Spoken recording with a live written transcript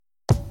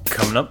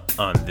Coming up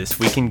on This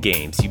Week in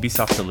Games,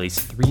 Ubisoft delays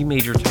 3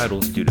 major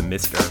titles due to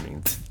missed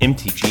earnings.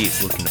 MTG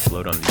is looking to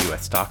float on the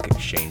US stock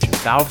exchange, and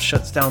Valve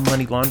shuts down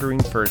money laundering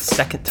for a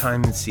second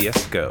time in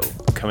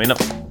CSGO. Coming up,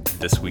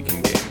 This Week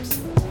in Games.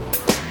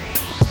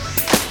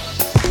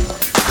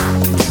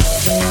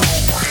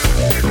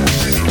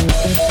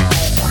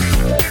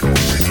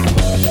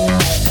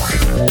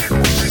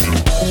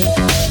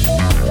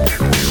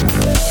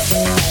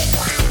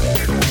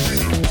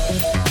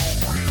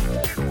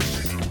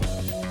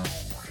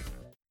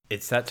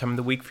 It's that time of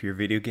the week for your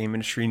video game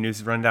industry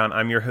news rundown.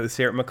 I'm your host,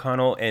 Eric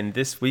McConnell, and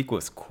this week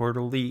was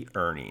quarterly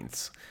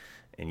earnings.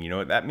 And you know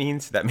what that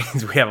means? That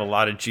means we have a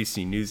lot of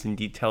juicy news and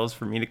details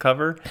for me to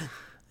cover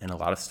and a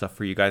lot of stuff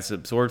for you guys to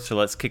absorb. So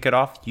let's kick it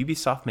off.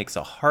 Ubisoft makes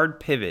a hard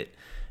pivot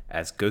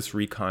as Ghost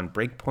Recon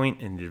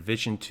Breakpoint and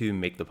Division 2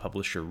 make the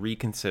publisher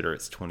reconsider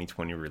its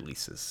 2020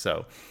 releases.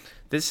 So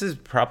this is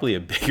probably a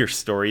bigger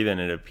story than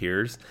it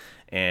appears.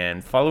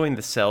 And following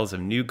the sales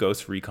of new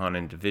Ghost Recon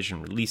and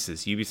Division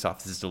releases,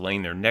 Ubisoft is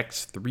delaying their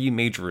next 3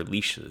 major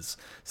releases.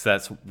 So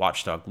that's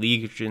Watch Dogs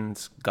Legion,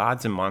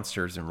 Gods and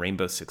Monsters, and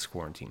Rainbow Six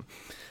Quarantine.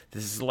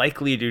 This is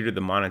likely due to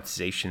the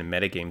monetization and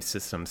metagame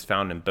systems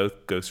found in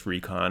both Ghost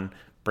Recon,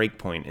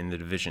 Breakpoint, and the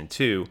Division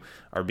 2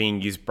 are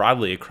being used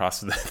broadly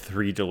across the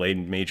 3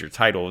 delayed major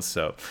titles.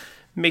 So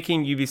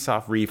making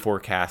Ubisoft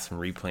reforecast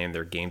and replan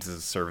their games as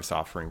a service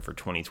offering for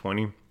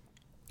 2020.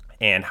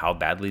 And how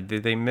badly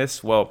did they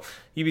miss? Well,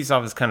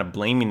 Ubisoft is kind of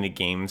blaming the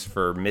games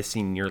for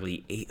missing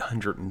nearly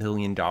 $800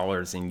 million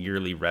in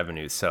yearly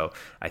revenue. So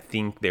I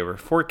think they were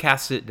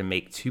forecasted to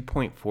make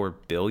 $2.4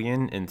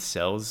 billion in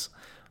sales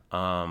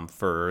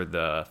for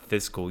the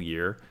fiscal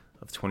year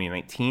of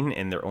 2019,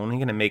 and they're only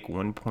going to make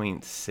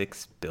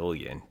 $1.6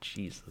 billion.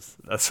 Jesus,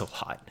 that's a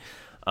lot.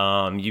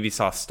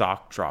 Ubisoft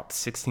stock dropped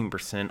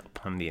 16%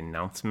 upon the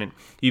announcement.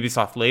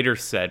 Ubisoft later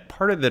said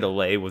part of the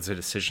delay was a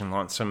decision to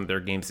launch some of their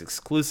games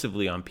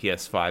exclusively on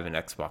PS5 and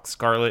Xbox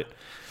Scarlet.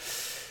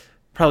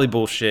 Probably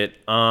bullshit.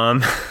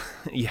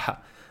 Yeah.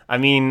 I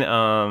mean,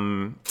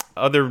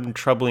 other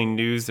troubling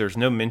news, there's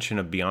no mention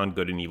of Beyond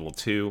Good and Evil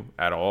 2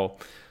 at all.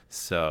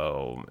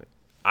 So,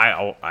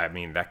 I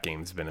mean, that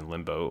game's been in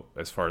limbo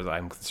as far as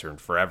I'm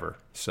concerned forever.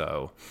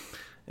 So,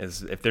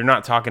 if they're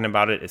not talking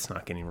about it, it's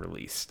not getting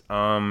released.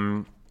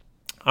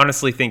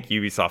 Honestly think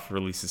Ubisoft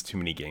releases too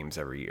many games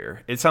every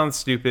year. It sounds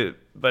stupid,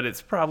 but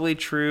it's probably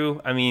true.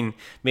 I mean,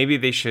 maybe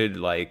they should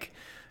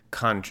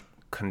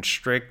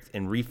constrict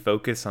and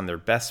refocus on their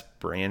best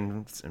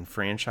brands and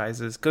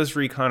franchises. Ghost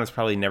Recon is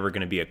probably never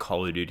going to be a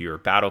Call of Duty or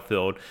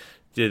Battlefield.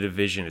 The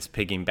Division is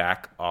picking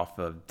back off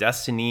of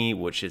Destiny,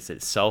 which is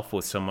itself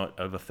was somewhat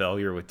of a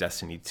failure with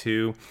Destiny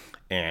 2,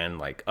 and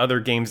like other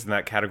games in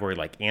that category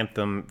like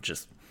Anthem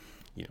just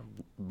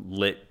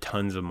lit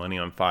tons of money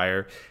on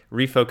fire.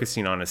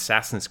 Refocusing on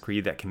Assassin's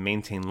Creed that can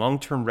maintain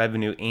long-term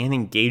revenue and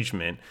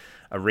engagement,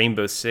 a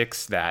Rainbow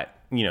Six that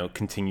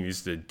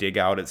continues to dig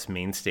out its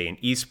mainstay in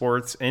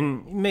esports,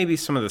 and maybe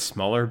some of the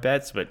smaller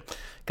bets. But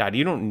God,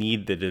 you don't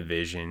need the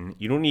Division,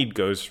 you don't need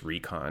Ghost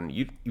Recon,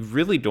 you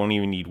really don't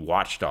even need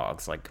Watch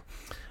Dogs. Like,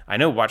 I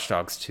know Watch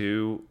Dogs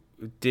 2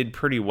 did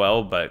pretty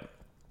well, but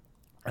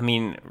I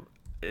mean,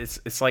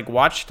 it's like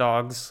Watch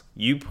Dogs,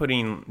 you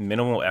putting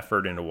minimal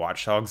effort into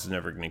Watch Dogs is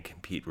never going to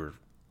compete with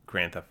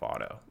Grand Theft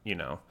Auto,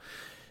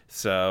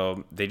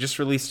 So they just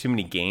released too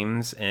many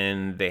games,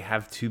 and they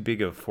have too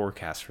big of a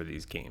forecast for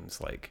these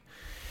games.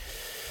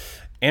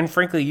 And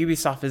frankly,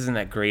 Ubisoft isn't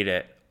that great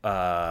at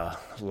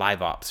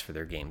live ops for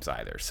their games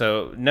either.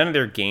 So none of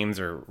their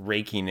games are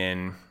raking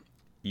in.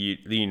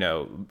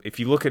 If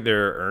you look at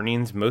their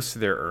earnings, most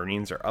of their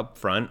earnings are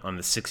upfront on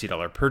the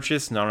 $60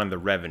 purchase, not on the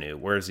revenue.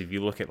 Whereas if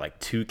you look at like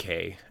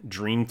 2K,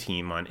 Dream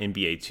Team on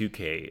NBA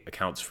 2K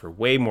accounts for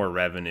way more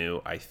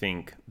revenue, I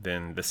think,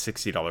 than the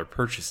 $60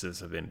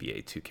 purchases of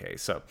NBA 2K.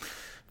 So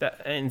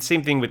and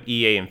same thing with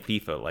EA and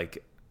FIFA.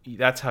 Like,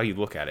 that's how you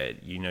look at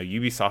it.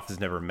 Ubisoft has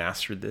never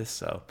mastered this,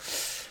 so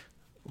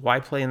why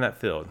play in that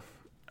field?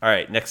 All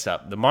right, next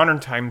up, the Modern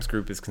Times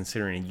Group is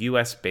considering a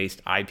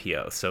U.S.-based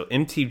IPO. So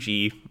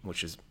MTG,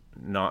 which is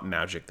not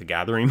Magic the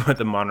Gathering, but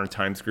the Modern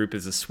Times Group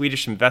is a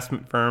Swedish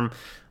investment firm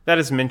that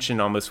is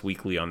mentioned almost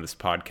weekly on this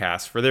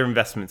podcast for their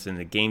investments in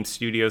the game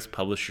studios,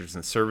 publishers,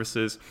 and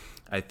services.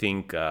 I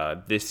think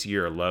this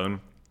year alone,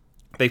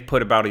 they've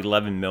put about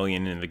 $11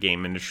 million in the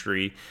game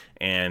industry,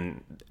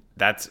 and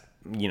that's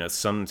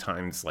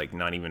sometimes like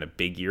not even a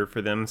big year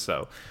for them.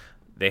 So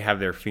they have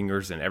their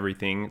fingers in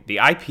everything. The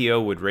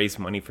IPO would raise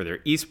money for their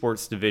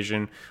esports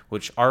division,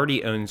 which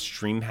already owns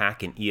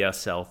DreamHack and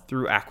ESL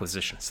through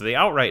acquisition. So they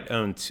outright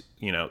own,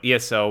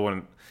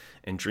 ESL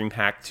and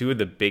DreamHack, 2 of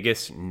the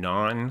biggest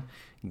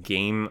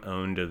non-game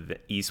owned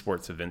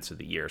esports events of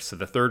the year. So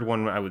the third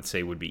one I would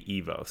say would be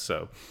EVO.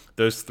 So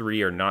those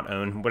 3 are not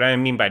owned. What I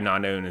mean by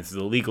not owned is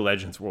the League of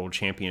Legends World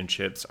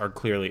Championships are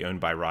clearly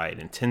owned by Riot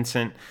and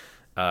Tencent.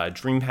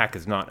 DreamHack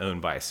is not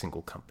owned by a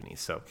single company.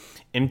 So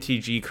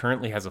MTG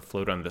currently has a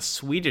float on the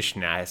Swedish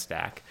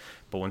NASDAQ,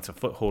 but wants a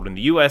foothold in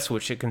the US,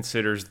 which it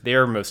considers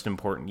their most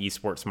important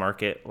esports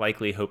market,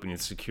 likely hoping to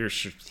secure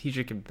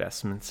strategic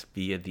investments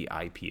via the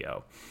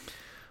IPO.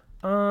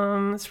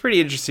 It's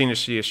pretty interesting to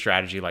see a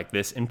strategy like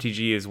this.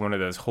 MTG is one of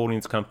those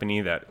holdings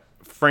company that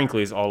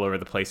frankly is all over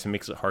the place and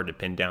makes it hard to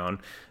pin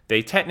down.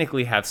 They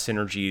technically have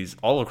synergies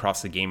all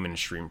across the game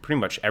industry and pretty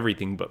much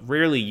everything, but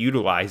rarely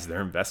utilize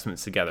their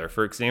investments together.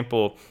 For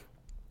example,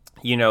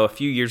 a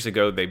few years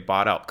ago they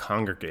bought out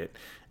Kongregate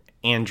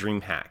and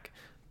DreamHack,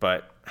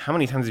 but how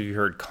many times have you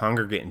heard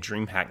Kongregate and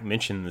DreamHack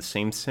mentioned in the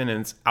same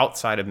sentence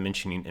outside of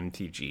mentioning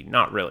MTG?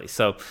 Not really.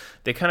 So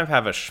they kind of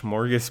have a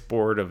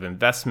smorgasbord of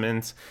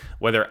investments,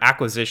 whether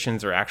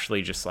acquisitions or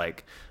actually just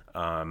like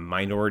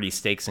minority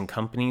stakes in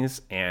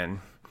companies.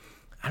 And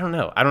I don't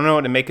know. I don't know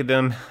what to make of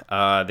them.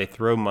 They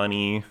throw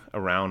money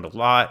around a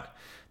lot.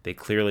 They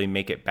clearly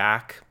make it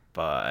back,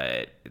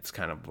 but it's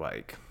kind of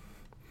like,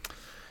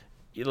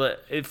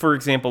 for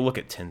example, look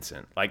at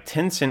Tencent. Like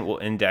Tencent will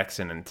index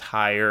an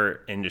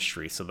entire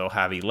industry. So they'll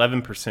have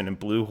 11% in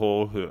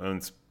Bluehole, who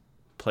owns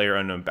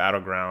PlayerUnknown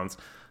Battlegrounds.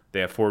 They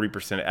have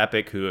 40% of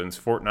Epic, who owns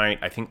Fortnite.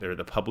 I think they're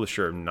the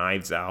publisher of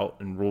Knives Out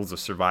and Rules of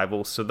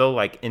Survival. So they'll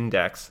like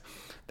index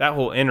that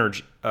whole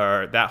energy,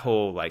 or that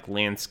whole like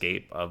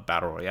landscape of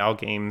battle royale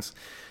games,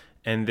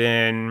 and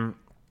then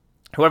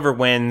whoever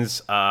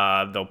wins,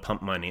 they'll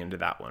pump money into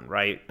that one,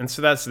 right? And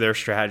so that's their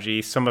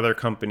strategy. Some other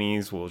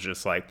companies will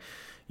just like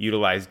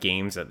utilize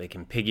games that they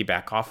can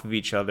piggyback off of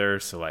each other.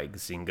 So like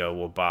Zynga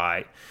will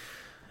buy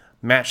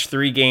match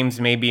 3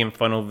 games, maybe, and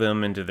funnel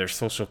them into their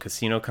social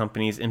casino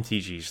companies.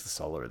 MTG is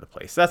just all over the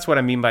place. That's what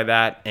I mean by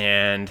that.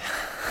 And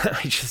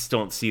I just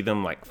don't see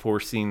them like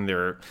forcing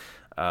their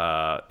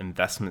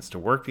investments to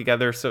work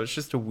together. So it's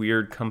just a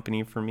weird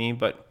company for me,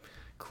 but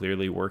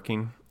clearly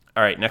working.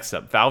 All right, next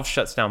up, Valve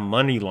shuts down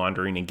money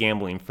laundering and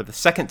gambling for the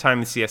second time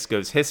in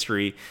CSGO's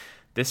history,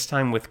 this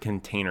time with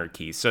container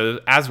keys. So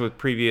as with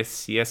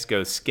previous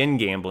CSGO skin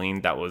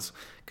gambling, that was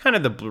kind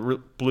of the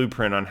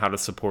blueprint on how to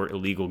support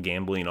illegal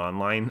gambling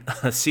online.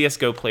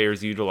 CSGO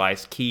players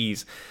utilized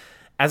keys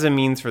as a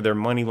means for their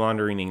money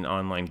laundering and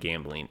online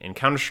gambling. In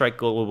Counter-Strike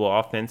Global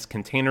Offense,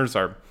 containers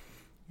are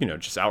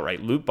just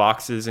outright loot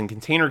boxes, and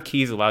container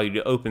keys allow you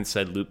to open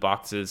said loot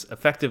boxes.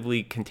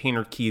 Effectively,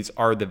 container keys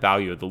are the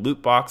value of the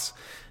loot box,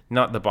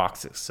 not the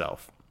box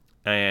itself.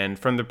 And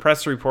from the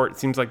press report, it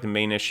seems like the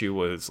main issue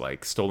was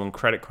like stolen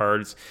credit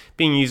cards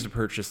being used to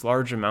purchase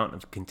large amount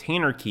of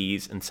container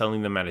keys and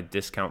selling them at a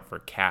discount for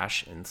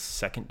cash in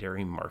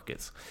secondary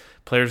markets.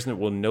 Players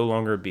will no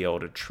longer be able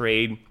to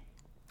trade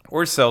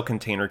or sell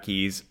container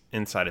keys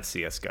inside of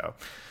CSGO.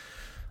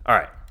 All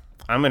right,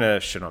 I'm going to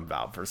shit on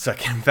Valve for a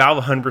second.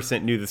 Valve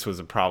 100% knew this was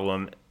a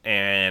problem,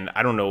 and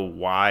I don't know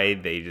why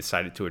they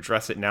decided to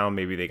address it now.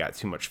 Maybe they got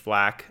too much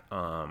flack.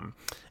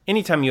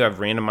 Anytime you have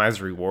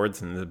randomized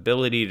rewards and the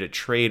ability to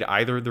trade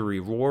either the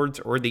rewards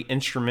or the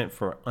instrument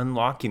for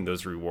unlocking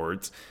those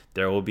rewards,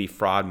 there will be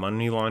fraud,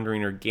 money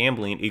laundering, or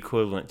gambling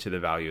equivalent to the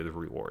value of the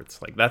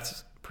rewards. Like,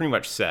 that's pretty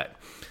much set.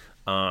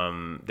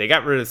 They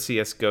got rid of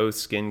CSGO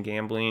skin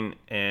gambling,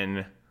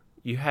 and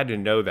you had to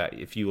know that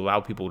if you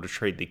allow people to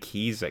trade the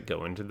keys that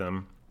go into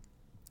them,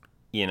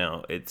 you're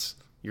going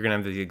to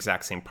have the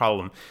exact same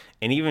problem.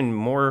 And even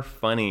more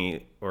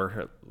funny,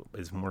 or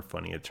is more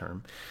funny a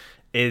term,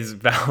 is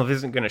Valve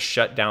isn't going to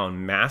shut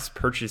down mass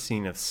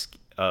purchasing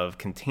of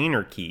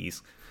container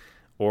keys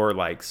or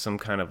like some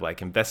kind of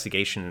like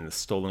investigation into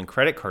stolen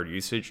credit card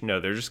usage. No,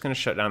 they're just going to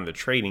shut down the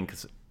trading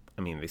because,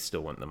 they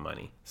still want the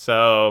money.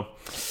 So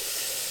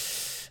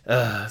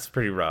it's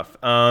pretty rough.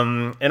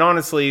 And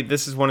honestly,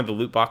 this is one of the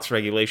loot box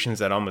regulations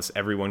that almost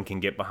everyone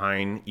can get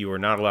behind. You are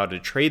not allowed to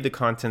trade the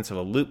contents of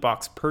a loot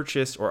box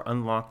purchased or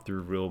unlocked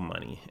through real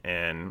money.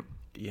 And,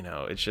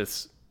 it's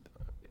just,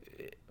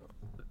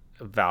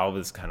 Valve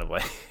is kind of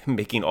like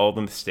making all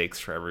the mistakes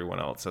for everyone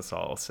else. That's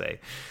all I'll say.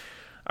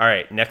 All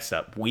right, next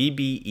up,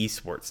 Weeby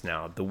Esports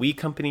now. The Wii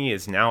company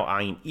is now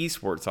eyeing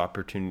esports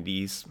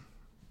opportunities.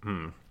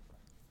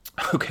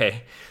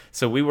 Okay,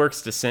 so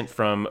WeWork's descent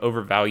from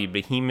overvalued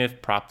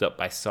behemoth propped up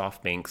by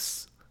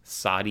SoftBank's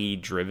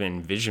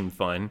Saudi-driven Vision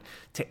Fund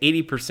to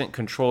 80%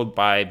 controlled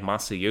by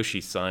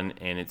Masayoshi Son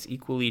and its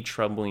equally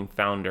troubling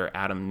founder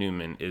Adam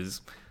Neumann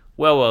is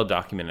well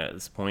documented at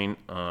this point.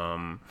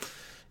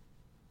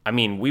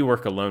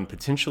 WeWork alone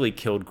potentially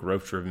killed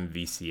growth-driven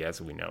VC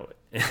as we know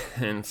it.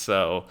 And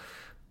so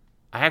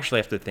I actually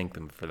have to thank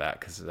them for that,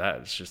 because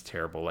that is just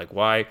terrible. Like,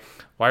 why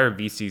are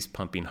VCs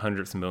pumping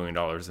hundreds of $millions of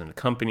dollars into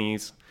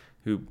companies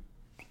who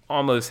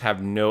almost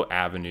have no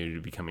avenue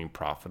to becoming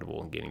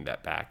profitable and getting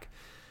that back?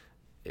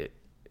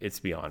 It's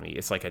beyond me.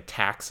 It's like a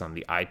tax on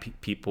the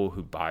people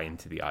who buy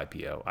into the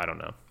IPO. I don't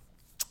know.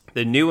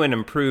 The new and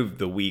improved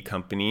The Wii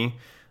company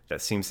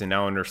that seems to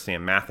now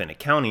understand math and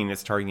accounting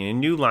is targeting a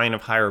new line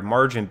of higher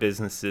margin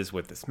businesses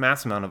with this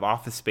mass amount of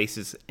office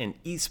spaces, and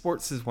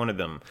esports is one of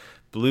them.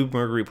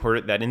 Bloomberg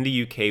reported that in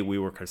the UK,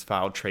 WeWork has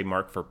filed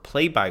trademark for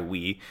Play by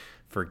Wii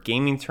for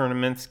gaming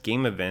tournaments,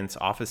 game events,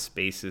 office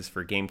spaces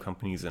for game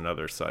companies, and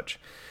other such.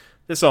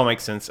 This all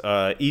makes sense.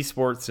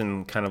 Esports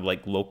and kind of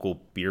like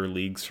local beer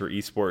leagues for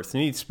esports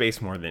need space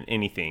more than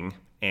anything,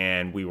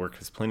 and WeWork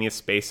has plenty of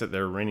space that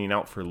they're renting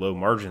out for low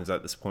margins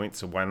at this point,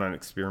 so why not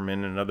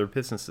experiment in other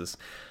businesses?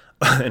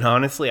 And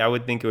honestly, I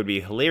would think it would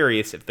be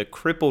hilarious if the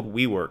crippled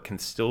WeWork can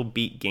still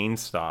beat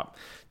GameStop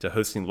to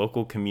hosting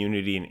local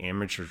community and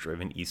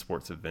amateur-driven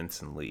esports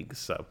events and leagues.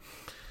 So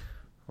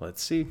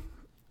let's see.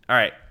 All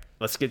right,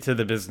 let's get to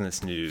the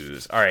business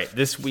news. All right,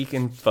 this week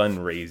in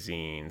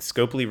fundraising,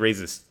 Scopely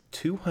raises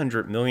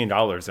 $200 million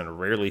in a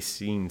rarely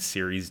seen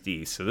Series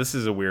D. So this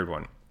is a weird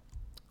one.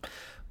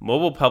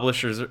 Mobile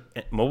publisher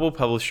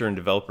and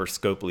developer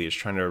Scopely is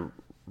trying to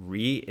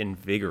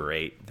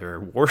reinvigorate their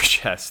war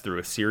chest through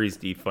a Series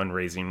D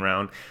fundraising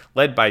round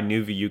led by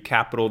NuView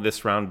Capital.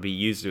 This round will be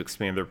used to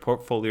expand their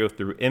portfolio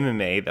through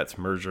M&A, that's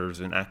mergers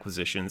and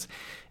acquisitions,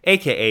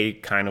 aka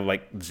kind of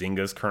like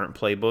Zynga's current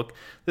playbook.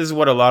 This is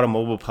what a lot of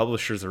mobile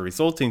publishers are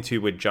resulting to,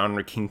 with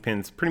genre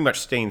kingpins pretty much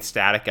staying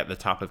static at the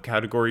top of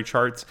category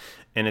charts,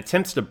 and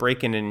attempts to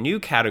break into new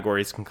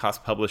categories can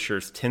cost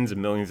publishers tens of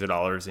millions of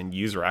dollars in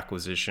user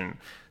acquisition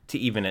to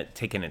even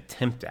take an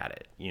attempt at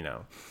it.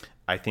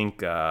 I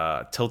think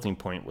Tilting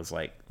Point was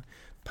like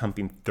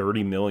pumping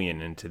 30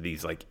 million into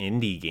these like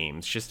indie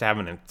games just to have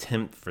an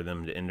attempt for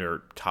them to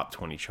enter top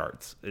 20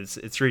 charts.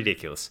 It's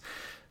ridiculous.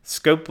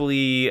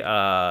 Scopely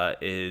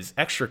is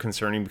extra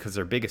concerning because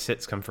their biggest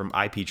hits come from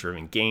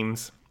IP-driven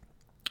games,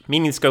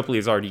 meaning Scopely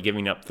is already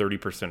giving up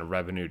 30% of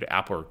revenue to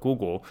Apple or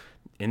Google,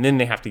 and then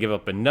they have to give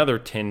up another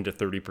 10 to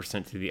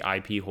 30% to the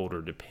IP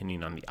holder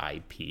depending on the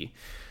IP.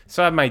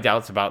 So I have my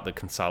doubts about the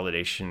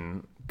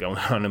consolidation going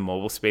on in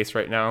mobile space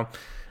right now.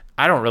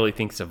 I don't really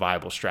think it's a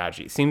viable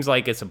strategy. It seems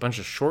like it's a bunch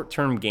of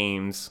short-term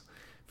games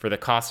for the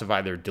cost of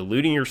either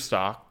diluting your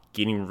stock,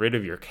 getting rid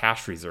of your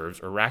cash reserves,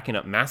 or racking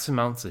up massive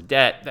amounts of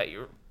debt that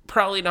you're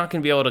probably not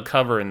going to be able to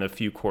cover in the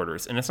few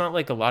quarters. And it's not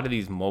like a lot of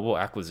these mobile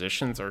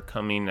acquisitions are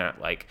coming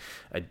at like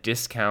a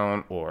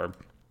discount or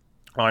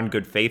on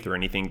good faith or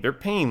anything. They're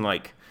paying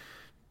like,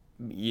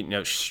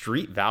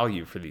 street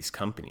value for these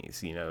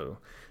companies.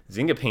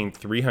 Zynga paying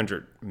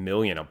 $300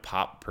 million a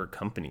pop per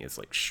company is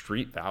like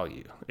street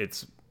value.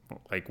 It's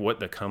like what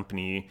the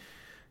company,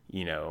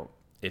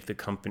 if the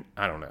company,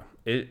 I don't know,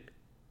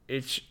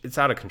 it's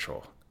out of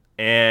control.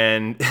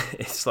 And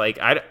it's like,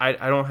 I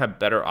don't have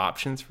better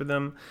options for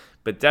them,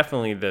 but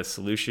definitely the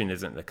solution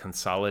isn't to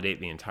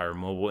consolidate the entire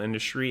mobile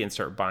industry and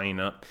start buying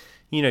up,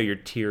 your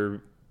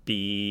tier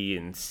B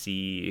and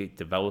C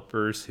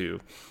developers who,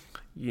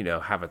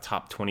 have a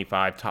top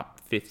 25, top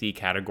 50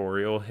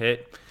 categorical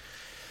hit.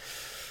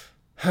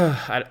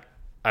 I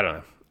don't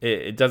know.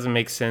 It doesn't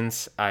make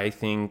sense. I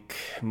think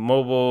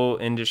mobile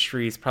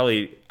industry is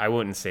probably, I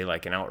wouldn't say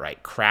like an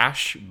outright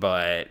crash,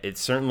 but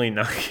it's certainly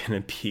not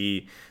going to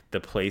be the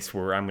place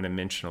where I'm going to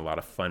mention a lot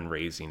of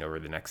fundraising over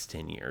the next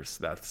 10 years.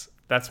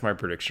 That's my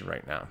prediction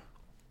right now.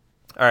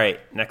 All right,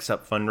 next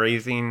up,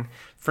 fundraising.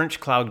 French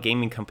cloud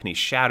gaming company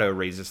Shadow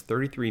raises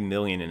 $33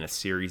 million in a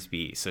Series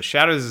B. So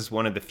Shadow is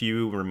one of the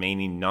few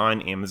remaining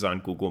non-Amazon,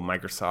 Google,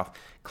 Microsoft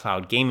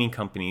cloud gaming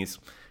companies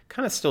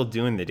kind of still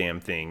doing the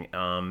damn thing.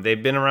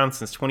 They've been around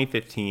since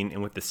 2015,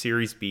 and with the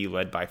Series B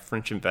led by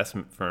French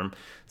investment firm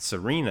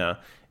Serena,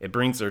 it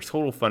brings their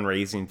total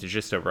fundraising to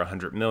just over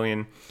 $100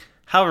 million.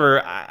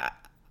 However,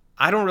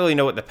 I don't really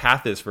know what the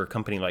path is for a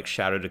company like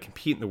Shadow to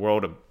compete in the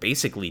world of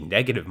basically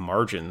negative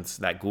margins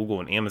that Google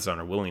and Amazon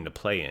are willing to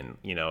play in.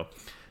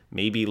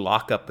 Maybe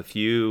lock up a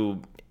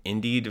few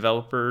indie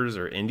developers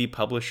or indie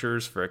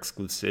publishers for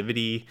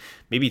exclusivity,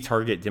 maybe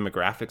target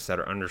demographics that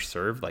are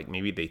underserved. Like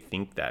maybe they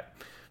think that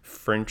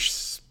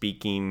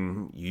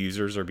French-speaking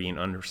users are being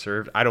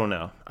underserved. I don't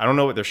know. I don't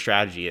know what their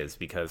strategy is,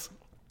 because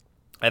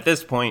at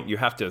this point, you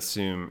have to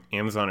assume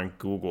Amazon and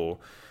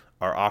Google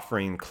are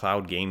offering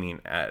cloud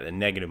gaming at a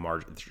negative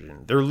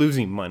margin. They're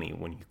losing money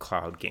when you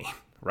cloud game,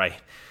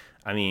 right?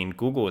 I mean,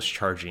 Google is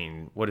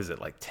charging, what is it,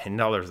 like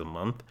 $10 a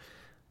month?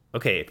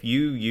 Okay, if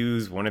you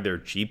use one of their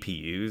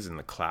GPUs in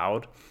the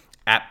cloud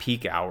at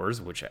peak hours,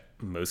 which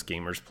most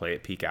gamers play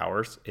at peak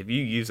hours, if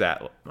you use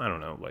that, I don't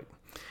know, like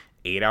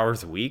 8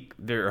 hours a week,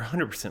 they're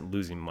 100%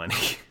 losing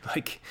money.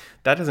 Like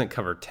that doesn't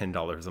cover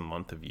 $10 a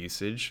month of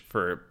usage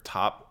for a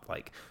top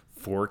like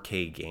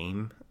 4K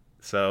game.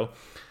 So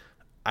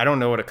I don't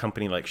know what a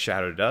company like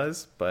Shadow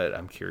does, but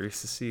I'm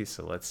curious to see.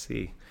 So let's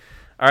see.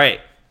 All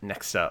right,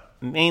 next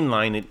up,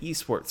 Mainline, an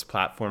esports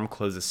platform,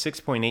 closes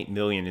 $6.8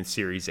 million in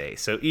Series A.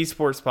 So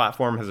esports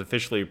platform has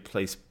officially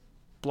replaced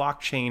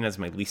blockchain as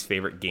my least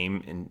favorite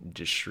game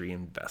industry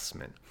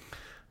investment.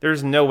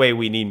 There's no way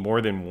we need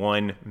more than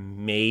one,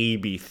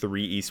 maybe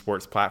 3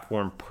 esports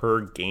platform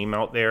per game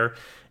out there.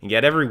 And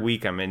yet every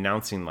week I'm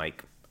announcing 2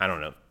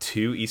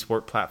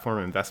 esport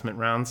platform investment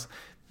rounds.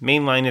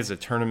 Mainline is a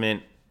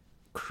tournament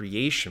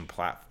creation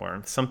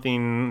platform,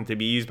 something to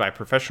be used by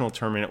professional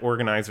tournament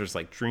organizers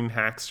like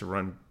DreamHacks to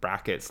run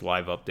brackets,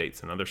 live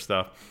updates, and other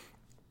stuff.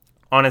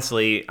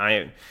 Honestly,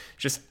 I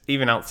just,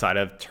 even outside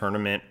of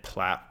tournament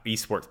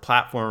esports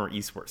platform or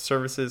esports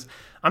services,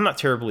 I'm not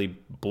terribly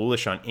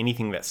bullish on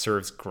anything that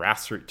serves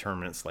grassroots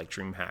tournaments like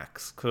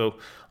DreamHacks. So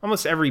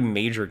almost every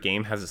major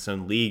game has its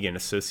own league and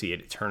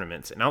associated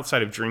tournaments. And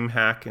outside of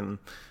DreamHack and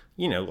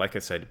like I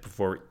said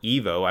before,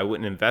 Evo, I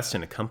wouldn't invest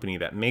in a company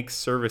that makes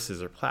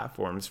services or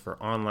platforms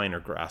for online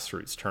or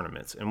grassroots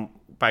tournaments. And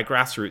by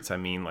grassroots, I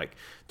mean like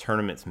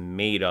tournaments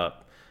made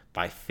up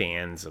by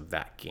fans of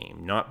that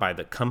game, not by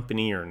the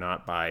company or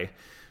not by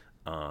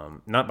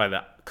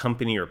the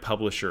company or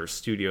publisher or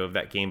studio of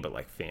that game, but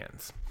like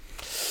fans.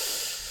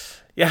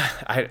 Yeah,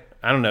 I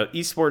don't know.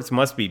 Esports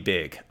must be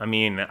big. I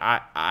mean,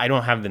 I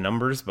don't have the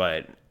numbers,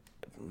 but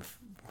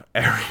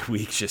every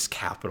week just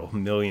capital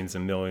millions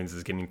and millions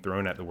is getting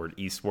thrown at the word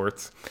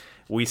esports.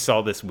 We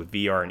saw this with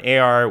VR and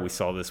AR. We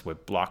saw this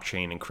with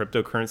blockchain and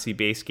cryptocurrency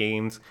based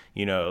games.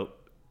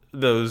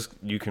 Those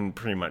you can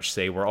pretty much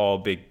say were all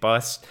big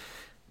busts.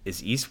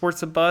 Is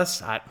esports a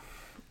bust? I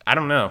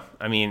don't know.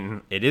 I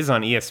mean, it is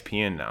on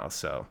ESPN now,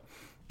 so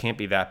can't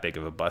be that big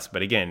of a bust.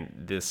 But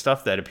again, the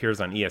stuff that appears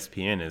on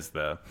ESPN is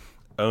the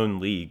own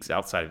leagues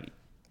outside of,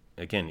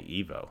 again,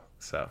 Evo.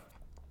 So,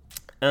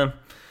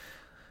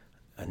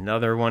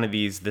 another one of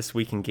these This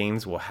Week in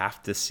Games we'll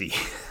have to see.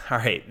 All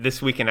right,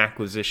 This Week in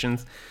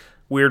Acquisitions.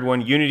 Weird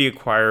one. Unity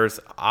acquires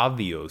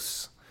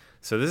Avios.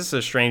 So this is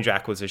a strange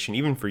acquisition,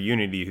 even for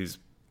Unity, who's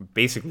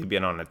basically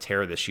been on a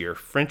tear this year.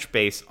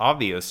 French-based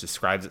Avios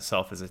describes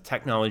itself as a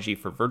technology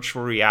for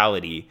virtual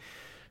reality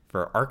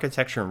for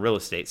architecture and real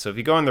estate. So if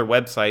you go on their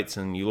websites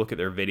and you look at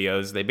their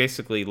videos, they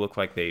basically look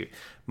like they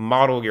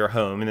model your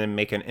home and then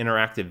make an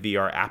interactive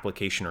VR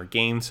application or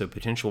game so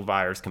potential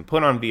buyers can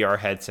put on VR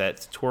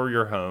headsets, tour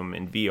your home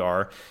in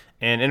VR,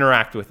 and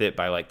interact with it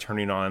by like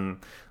turning on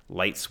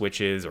light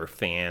switches or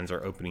fans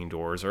or opening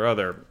doors or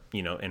other,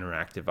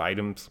 interactive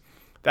items.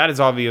 That is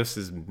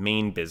Avios'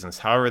 main business.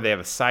 However, they have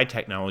a side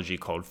technology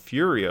called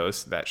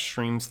Furios that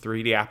streams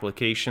 3D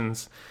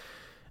applications.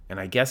 And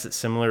I guess it's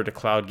similar to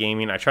cloud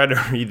gaming. I tried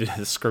to read the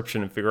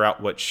description and figure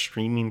out what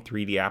streaming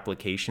 3D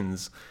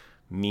applications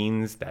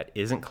means that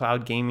isn't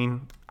cloud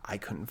gaming. I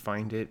couldn't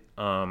find it.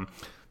 But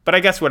I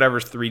guess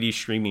whatever 3D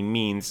streaming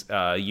means,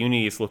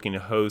 Unity is looking to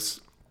host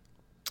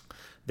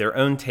their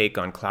own take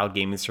on cloud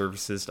gaming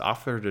services to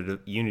offer to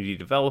Unity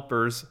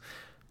developers.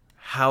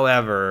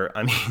 However,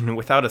 I mean,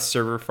 without a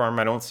server farm,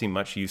 I don't see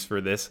much use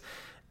for this,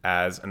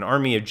 as an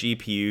army of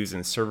GPUs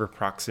and server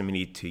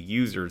proximity to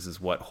users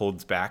is what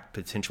holds back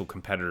potential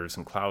competitors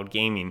in cloud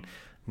gaming,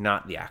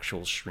 not the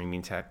actual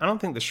streaming tech. I don't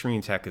think the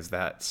streaming tech is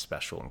that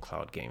special in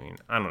cloud gaming.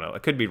 I don't know. I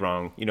could be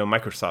wrong.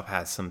 Microsoft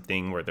has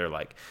something where they're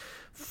like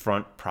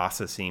front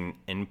processing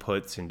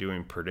inputs and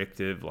doing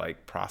predictive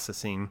like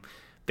processing.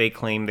 They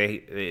claim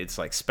it's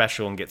like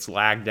special and gets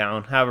lagged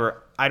down.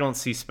 However, I don't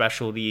see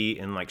specialty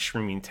in like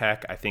streaming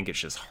tech. I think it's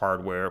just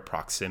hardware,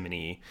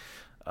 proximity,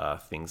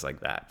 things like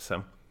that.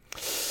 So,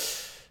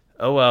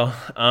 oh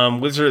well.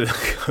 Wizard of the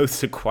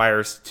Coast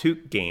acquires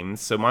Toot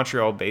Games. So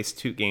Montreal-based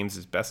Toot Games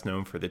is best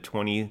known for the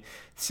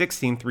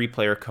 2016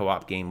 three-player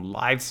co-op game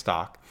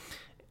Livestock.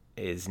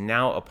 Is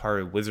now a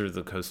part of Wizard of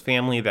the Coast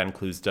family that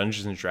includes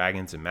Dungeons and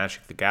Dragons and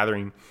Magic the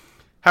Gathering.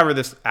 However,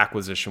 this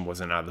acquisition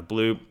wasn't out of the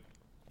blue.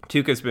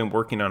 Toot has been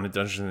working on a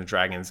Dungeons and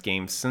Dragons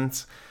game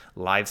since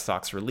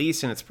Livestock's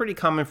release, and it's pretty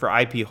common for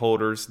IP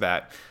holders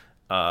that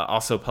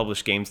also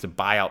publish games to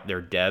buy out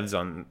their devs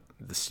on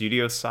the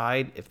studio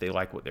side if they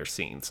like what they're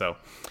seeing. So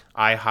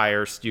I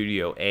hire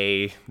Studio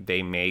A,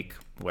 they make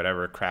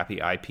whatever crappy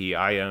IP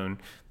I own.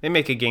 They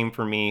make a game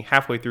for me.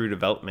 Halfway through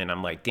development,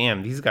 I'm like,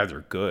 damn, these guys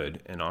are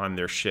good and on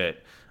their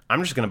shit.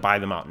 I'm just going to buy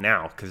them out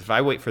now, because if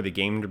I wait for the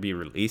game to be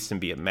released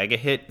and be a mega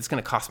hit, it's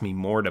going to cost me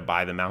more to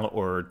buy them out,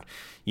 or,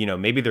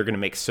 maybe they're going to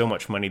make so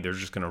much money they're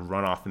just going to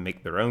run off and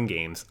make their own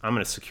games. I'm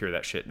going to secure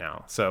that shit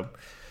now. So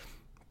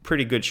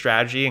pretty good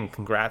strategy, and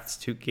congrats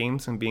to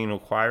Games on being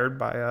acquired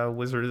by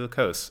Wizard of the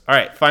Coast. All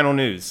right, final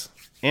news,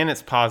 and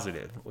it's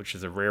positive, which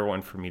is a rare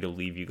one for me to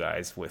leave you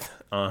guys with.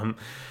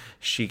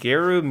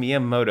 Shigeru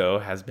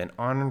Miyamoto has been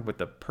honored with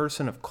the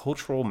Person of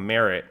Cultural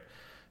Merit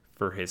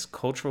for his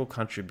cultural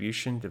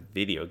contribution to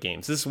video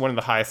games. This is one of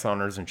the highest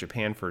honors in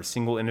Japan for a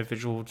single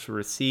individual to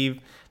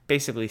receive.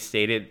 Basically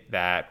stated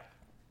that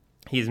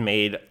he's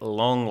made a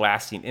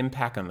long-lasting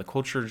impact on the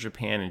culture of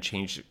Japan and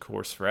changed its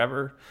course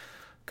forever.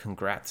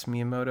 Congrats,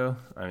 Miyamoto.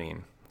 I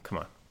mean, come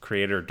on.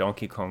 Creator of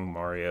Donkey Kong,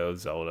 Mario,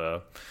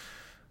 Zelda,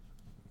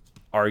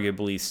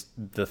 arguably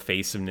the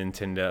face of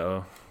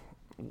Nintendo.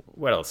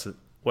 What else?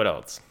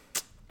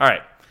 All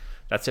right.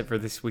 That's it for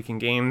This Week in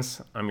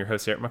Games. I'm your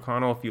host, Eric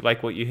McConnell. If you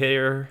like what you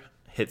hear,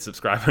 hit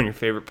subscribe on your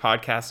favorite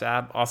podcast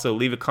app. Also,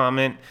 leave a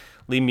comment.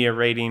 Leave me a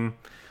rating.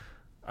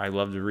 I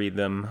love to read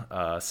them.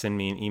 Send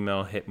me an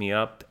email. Hit me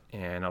up.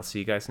 And I'll see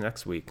you guys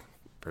next week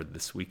for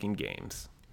This Week in Games.